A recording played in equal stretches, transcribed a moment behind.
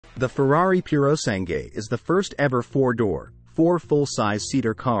The Ferrari Purosangue is the first ever four-door, full-size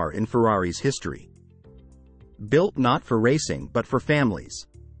seater car in Ferrari's history. Built not for racing but for families.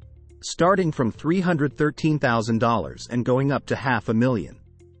 Starting from $313,000 and going up to $500,000.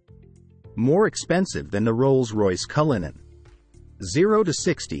 More expensive than the Rolls Royce Cullinan. 0 to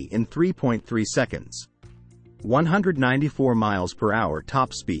 60 in 3.3 seconds. 194 miles per hour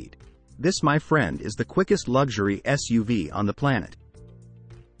top speed. This, my friend, is the quickest luxury SUV on the planet.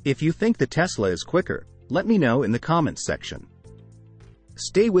 If you think the Tesla is quicker, let me know in the comments section.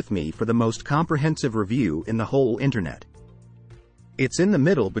 Stay with me for the most comprehensive review in the whole internet. It's in the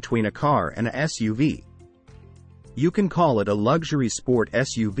middle between a car and a SUV. You can call it a luxury sport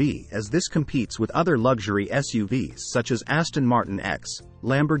SUV, as this competes with other luxury SUVs such as Aston Martin X,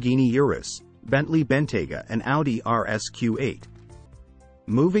 Lamborghini Urus, Bentley Bentayga and Audi RS Q8.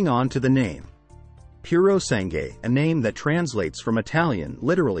 Moving on to the name. Purosangue, a name that translates from Italian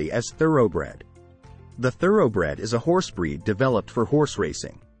literally as thoroughbred. The thoroughbred is a horse breed developed for horse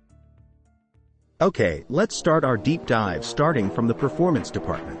racing. Okay, let's start our deep dive starting from the performance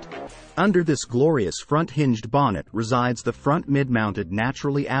department. Under this glorious front-hinged bonnet resides the front mid-mounted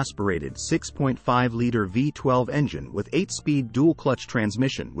naturally aspirated 6.5-liter V12 engine with 8-speed dual-clutch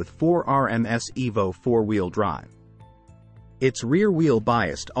transmission with 4 RMS Evo 4-wheel drive. Its rear-wheel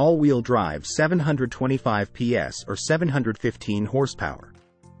biased all-wheel drive 725 PS or 715 horsepower.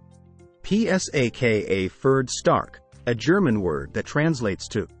 PS aka Ferd Stark, a German word that translates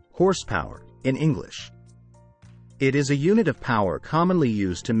to horsepower in English. It is a unit of power commonly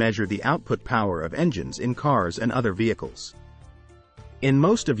used to measure the output power of engines in cars and other vehicles. In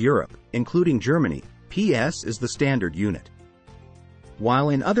most of Europe, including Germany, PS is the standard unit. While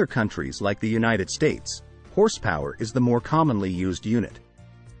in other countries like the United States, horsepower is the more commonly used unit.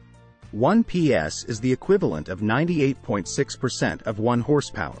 1 PS is the equivalent of 98.6% of 1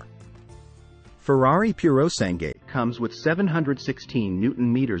 horsepower. Ferrari Purosangue comes with 716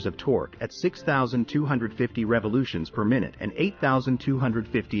 Newton-meters of torque at 6,250 revolutions per minute and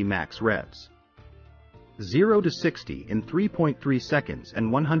 8,250 max revs. 0 to 60 in 3.3 seconds and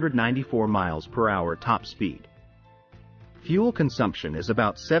 194 miles per hour top speed. Fuel consumption is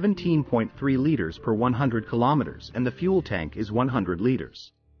about 17.3 liters per 100 kilometers and the fuel tank is 100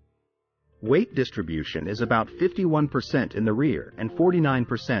 liters. Weight distribution is about 51% in the rear and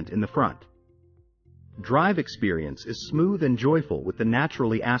 49% in the front. Drive experience is smooth and joyful with the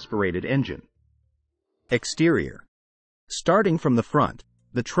naturally aspirated engine. Exterior. Starting from the front,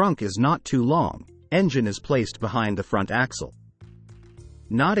 the trunk is not too long, engine is placed behind the front axle.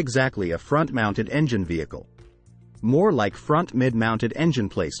 Not exactly a front-mounted engine vehicle. More like front mid-mounted engine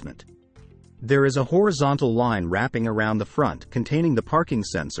placement. There is a horizontal line wrapping around the front containing the parking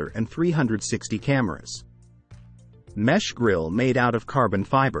sensor and 360 cameras. Mesh grille made out of carbon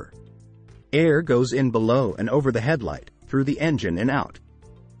fiber. Air goes in below and over the headlight, through the engine and out.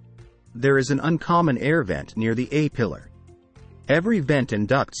 There is an uncommon air vent near the A-pillar. Every vent and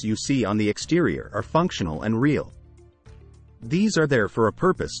ducts you see on the exterior are functional and real. These are there for a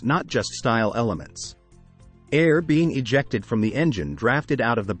purpose, not just style elements. Air being ejected from the engine drafted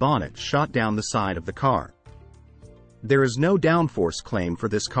out of the bonnet shot down the side of the car. There is no downforce claim for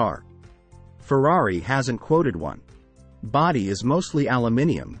this car. Ferrari hasn't quoted one. Body is mostly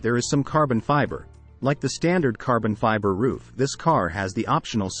aluminium, there is some carbon fiber. Like the standard carbon fiber roof, this car has the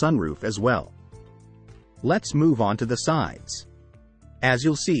optional sunroof as well. Let's move on to the sides. As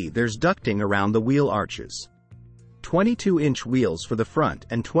you'll see, there's ducting around the wheel arches. 22-inch wheels for the front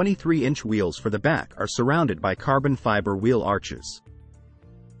and 23-inch wheels for the back are surrounded by carbon fiber wheel arches.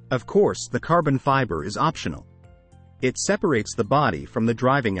 Of course, the carbon fiber is optional. It separates the body from the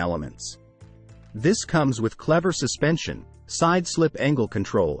driving elements. This comes with clever suspension, side slip angle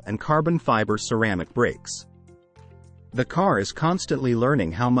control and carbon fiber ceramic brakes. The car is constantly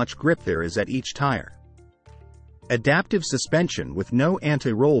learning how much grip there is at each tire. Adaptive suspension with no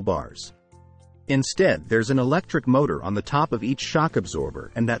anti-roll bars. Instead, there's an electric motor on the top of each shock absorber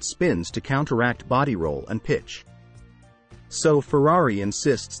and that spins to counteract body roll and pitch. So Ferrari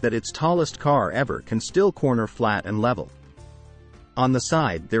insists that its tallest car ever can still corner flat and level. On the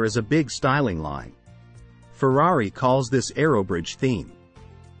side there is a big styling line. Ferrari calls this aerobridge theme.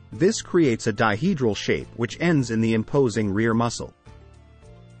 This creates a dihedral shape which ends in the imposing rear muscle.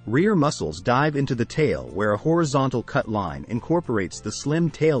 Rear muscles dive into the tail where a horizontal cut line incorporates the slim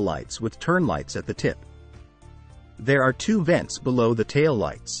tail lights with turn lights at the tip. There are 2 vents below the tail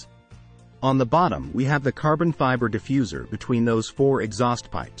lights. On the bottom we have the carbon fiber diffuser between those 4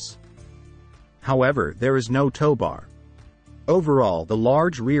 exhaust pipes. However, there is no tow bar. Overall, the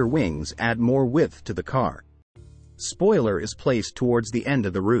large rear wings add more width to the car. Spoiler is placed towards the end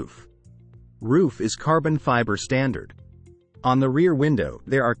of the roof. Roof is carbon fiber standard. On the rear window,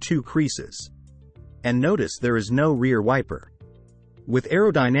 there are 2 creases. And notice there is no rear wiper. With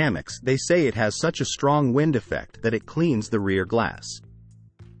aerodynamics, they say it has such a strong wind effect that it cleans the rear glass.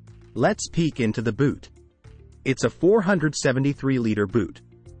 Let's peek into the boot. It's a 473-liter boot,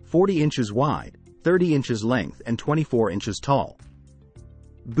 40 inches wide, 30 inches length and 24 inches tall.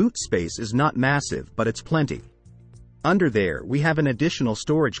 Boot space is not massive, but it's plenty. Under there, we have an additional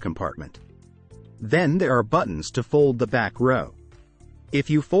storage compartment. Then there are buttons to fold the back row.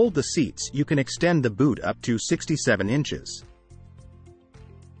 If you fold the seats, you can extend the boot up to 67 inches.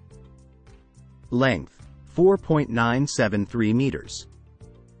 Length, 4.973 meters.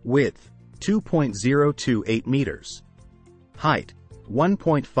 Width, 2.028 meters. Height,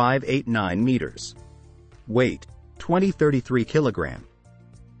 1.589 meters. Weight, 2033 kilogram.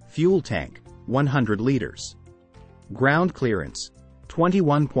 Fuel tank, 100 liters. Ground clearance,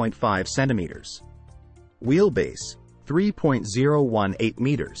 21.5 centimeters. Wheelbase, 3.018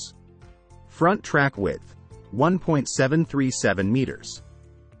 meters. Front track width, 1.737 meters.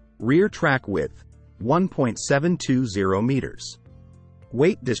 Rear track width, 1.720 meters.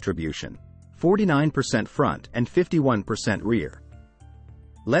 Weight distribution, 49% front and 51% rear.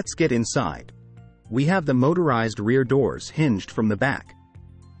 Let's get inside. We have the motorized rear doors hinged from the back.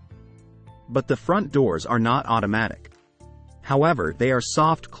 But the front doors are not automatic. However, they are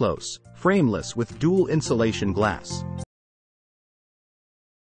soft close, frameless with dual insulation glass.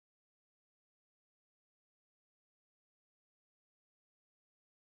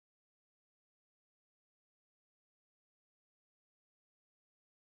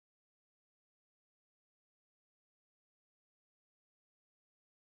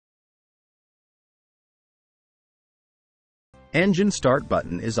 Engine start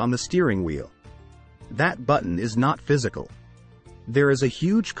button is on the steering wheel. That button is not physical. There is a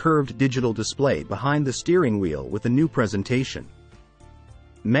huge curved digital display behind the steering wheel with a new presentation.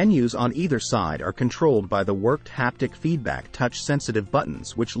 Menus on either side are controlled by the worked haptic feedback touch-sensitive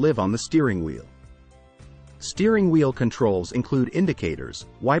buttons which live on the steering wheel. Steering wheel controls include indicators,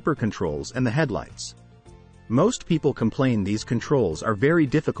 wiper controls and the headlights. Most people complain these controls are very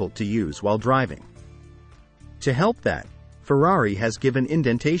difficult to use while driving. To help that, Ferrari has given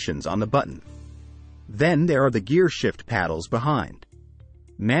indentations on the button. Then there are the gear shift paddles behind.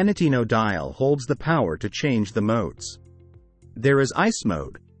 Manettino dial holds the power to change the modes. There is ice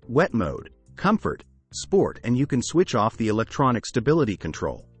mode, wet mode, comfort, sport, and you can switch off the electronic stability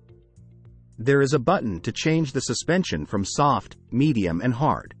control. There is a button to change the suspension from soft, medium, and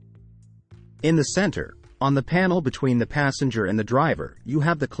hard. In the center, on the panel between the passenger and the driver, you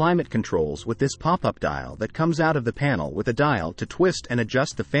have the climate controls with this pop-up dial that comes out of the panel with a dial to twist and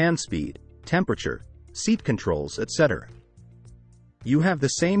adjust the fan speed, temperature, seat controls, etc. You have the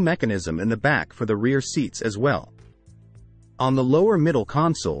same mechanism in the back for the rear seats as well. On the lower middle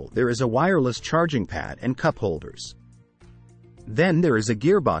console, there is a wireless charging pad and cup holders. Then there is a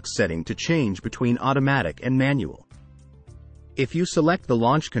gearbox setting to change between automatic and manual. If you select the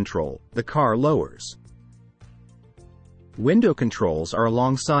launch control, the car lowers. Window controls are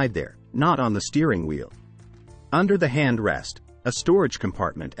alongside there, not on the steering wheel. Under the handrest, a storage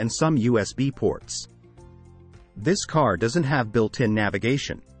compartment and some USB ports. This car doesn't have built-in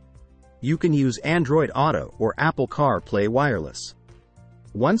navigation. You can use Android Auto or Apple CarPlay wireless.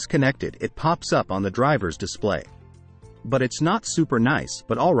 Once connected, it pops up on the driver's display. But it's not super nice,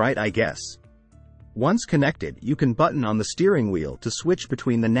 but alright I guess. Once connected, you can button on the steering wheel to switch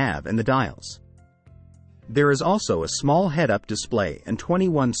between the nav and the dials. There is also a small head-up display and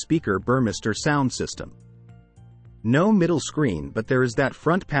 21-speaker Burmester sound system. No middle screen, but there is that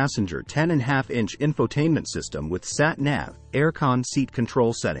front passenger 10.5-inch infotainment system with sat-nav, aircon seat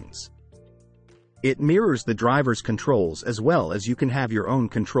control settings. It mirrors the driver's controls as well as you can have your own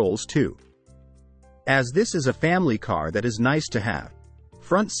controls too. As this is a family car that is nice to have,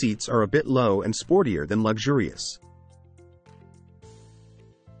 front seats are a bit low and sportier than luxurious.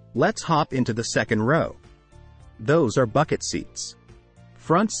 Let's hop into the second row. Those are bucket seats.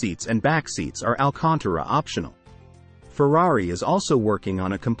 Front seats and back seats are Alcantara optional. Ferrari is also working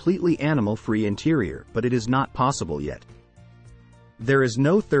on a completely animal-free interior, but it is not possible yet. There is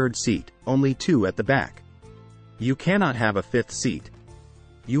no third seat, only 2 at the back. You cannot have a 5th seat.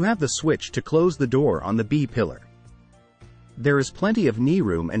 You have the switch to close the door on the B pillar. There is plenty of knee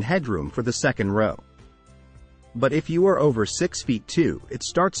room and headroom for the second row. But if you are over 6 feet 2, it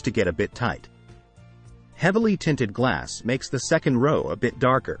starts to get a bit tight. Heavily tinted glass makes the second row a bit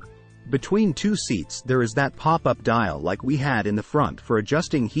darker. Between 2 seats there is that pop-up dial like we had in the front for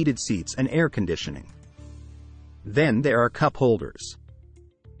adjusting heated seats and air conditioning. Then there are cup holders.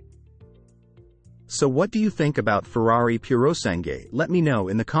 So what do you think about Ferrari Purosangue? Let me know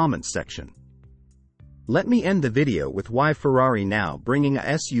in the comments section. Let me end the video with why Ferrari now bringing a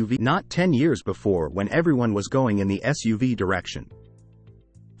SUV, not 10 years before when everyone was going in the SUV direction.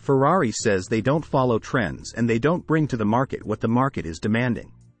 Ferrari says they don't follow trends and they don't bring to the market what the market is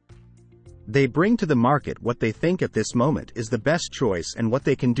demanding. They bring to the market what they think at this moment is the best choice and what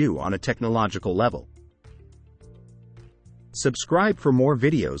they can do on a technological level. Subscribe for more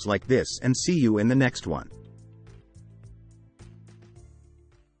videos like this and see you in the next one.